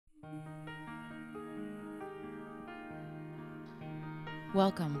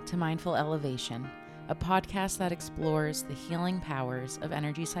Welcome to Mindful Elevation, a podcast that explores the healing powers of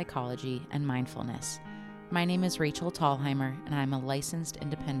energy psychology and mindfulness. My name is Rachel Tallheimer, and I'm a licensed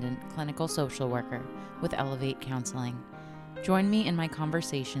independent clinical social worker with Elevate Counseling. Join me in my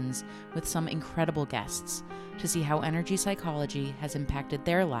conversations with some incredible guests to see how energy psychology has impacted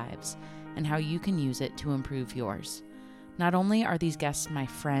their lives and how you can use it to improve yours. Not only are these guests my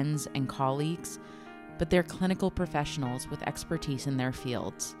friends and colleagues, but they're clinical professionals with expertise in their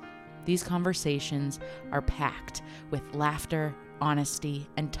fields. These conversations are packed with laughter, honesty,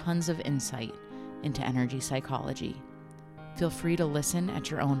 and tons of insight into energy psychology. Feel free to listen at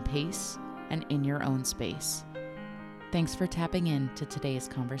your own pace and in your own space. Thanks for tapping in to today's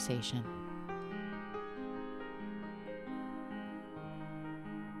conversation.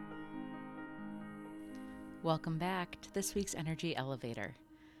 Welcome back to this week's Energy Elevator.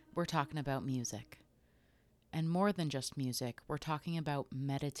 We're talking about music. And more than just music, we're talking about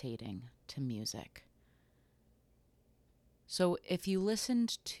meditating to music. So if you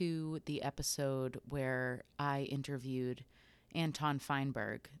listened to the episode where I interviewed Anton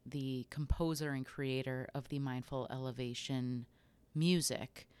Feinberg, the composer and creator of the Mindful Elevation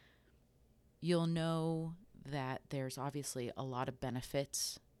music, you'll know that there's obviously a lot of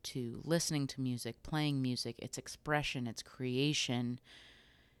benefits to listening to music, playing music, its expression, its creation,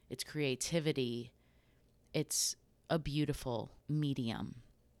 its creativity. It's a beautiful medium.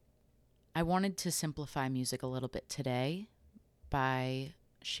 I wanted to simplify music a little bit today by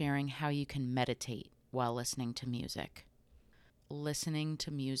sharing how you can meditate while listening to music. Listening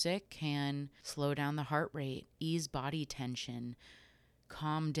to music can slow down the heart rate, ease body tension,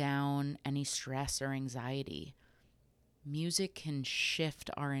 calm down any stress or anxiety. Music can shift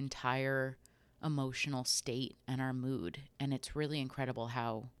our entire emotional state and our mood, and it's really incredible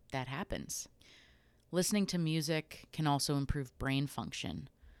how that happens. Listening to music can also improve brain function.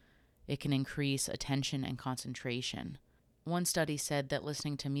 It can increase attention and concentration. One study said that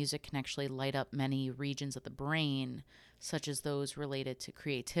listening to music can actually light up many regions of the brain, such as those related to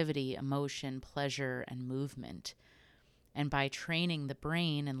creativity, emotion, pleasure, and movement. And by training the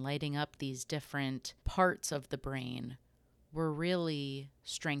brain and lighting up these different parts of the brain, we're really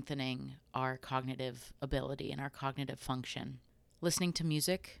strengthening our cognitive ability and our cognitive function. Listening to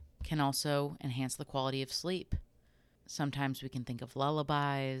music can also enhance the quality of sleep. Sometimes we can think of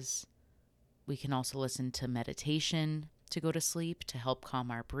lullabies. We can also listen to meditation to go to sleep, to help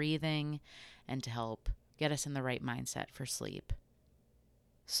calm our breathing and to help get us in the right mindset for sleep.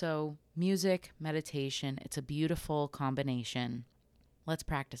 So music, meditation, it's a beautiful combination. Let's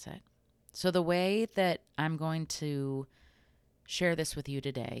practice it. So the way that I'm going to share this with you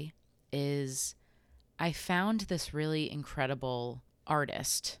today is I found this really incredible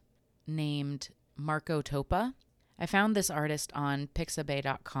artist named Marco Topa. I found this artist on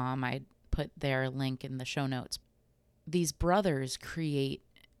pixabay.com. I put their link in the show notes. These brothers create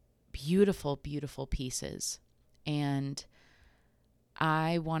beautiful, beautiful pieces. And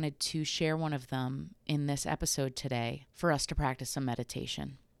I wanted to share one of them in this episode today for us to practice some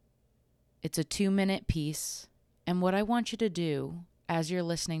meditation. It's a 2-minute piece. And what I want you to do as you're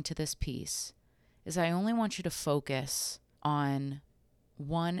listening to this piece is I only want you to focus on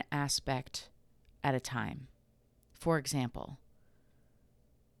one aspect at a time. For example,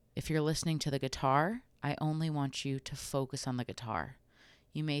 if you're listening to the guitar, I only want you to focus on the guitar.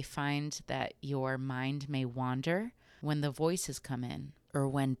 You may find that your mind may wander when the voices come in or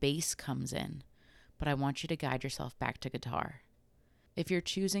when bass comes in, but I want you to guide yourself back to guitar. If you're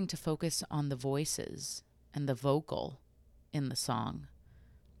choosing to focus on the voices and the vocal in the song,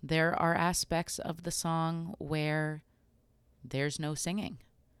 there are aspects of the song where there's no singing.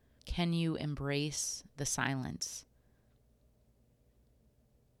 Can you embrace the silence?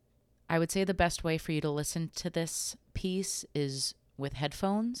 I would say the best way for you to listen to this piece is with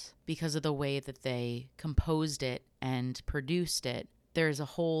headphones because of the way that they composed it and produced it. There's a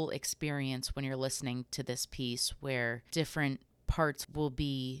whole experience when you're listening to this piece where different parts will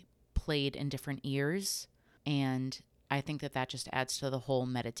be played in different ears, and I think that just adds to the whole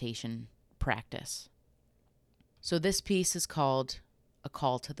meditation practice. So this piece is called A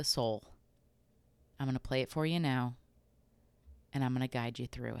Call to the Soul. I'm going to play it for you now, and I'm going to guide you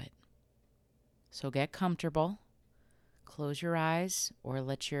through it. So get comfortable, close your eyes or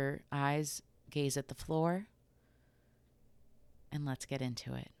let your eyes gaze at the floor, and let's get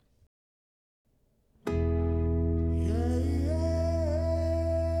into it.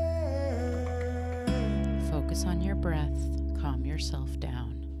 Focus on your breath, calm yourself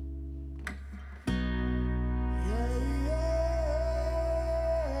down.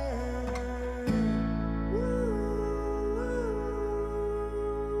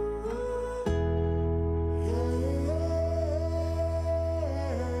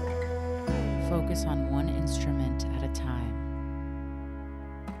 focus on one instrument at a time.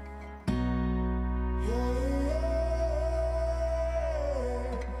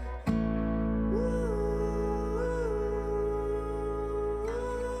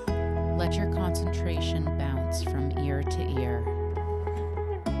 Let your concentration bounce from ear to ear.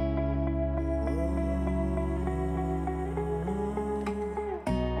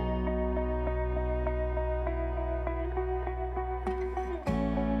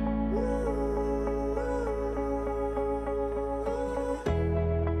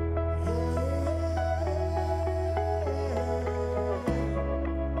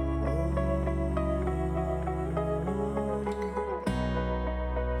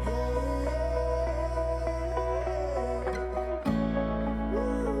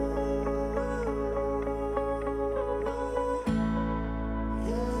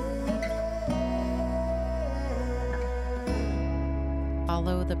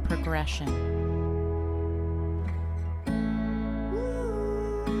 Follow the progression.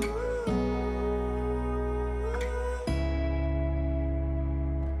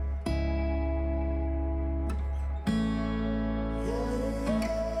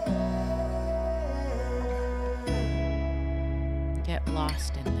 Get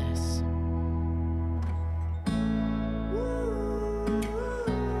lost in this.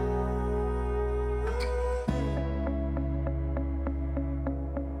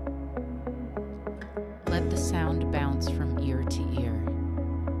 Let the sound bounce from ear to ear.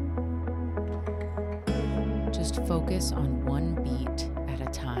 Just focus on one beat at a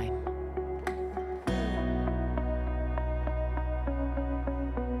time.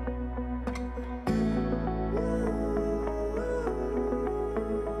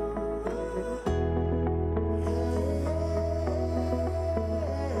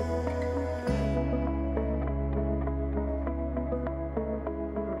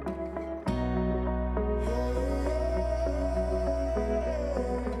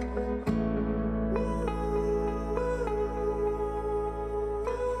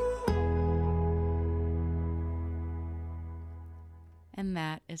 And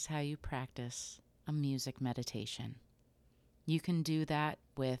that is how you practice a music meditation. You can do that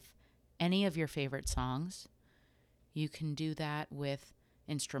with any of your favorite songs. You can do that with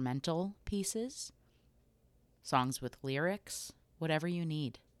instrumental pieces, songs with lyrics, whatever you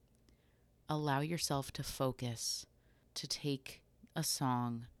need. Allow yourself to focus, to take a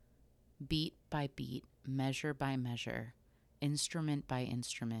song beat by beat, measure by measure, instrument by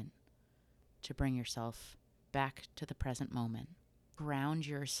instrument, to bring yourself back to the present moment. Ground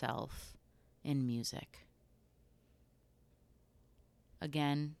yourself in music.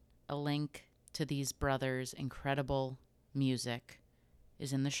 Again, a link to these brothers' incredible music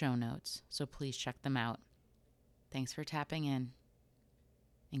is in the show notes, so please check them out. Thanks for tapping in,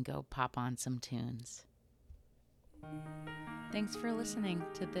 and go pop on some tunes. Thanks for listening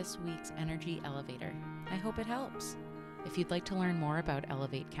to this week's Energy Elevator. I hope it helps. If you'd like to learn more about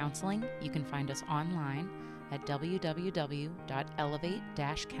Elevate Counseling, you can find us online at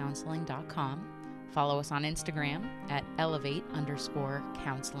www.elevate-counseling.com. Follow us on Instagram at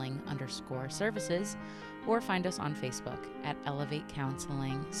elevate_counseling_services, or find us on Facebook at Elevate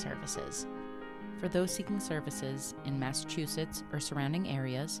Counseling Services. For those seeking services in Massachusetts or surrounding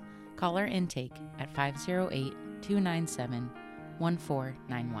areas, call our intake at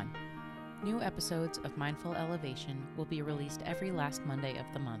 508-297-1491. New episodes of Mindful Elevation will be released every last Monday of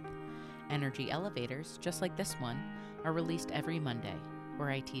the month. Energy Elevators, just like this one, are released every Monday, where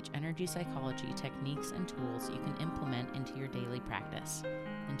I teach energy psychology techniques and tools you can implement into your daily practice.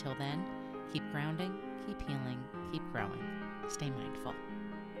 Until then, keep grounding, keep healing, keep growing. Stay mindful.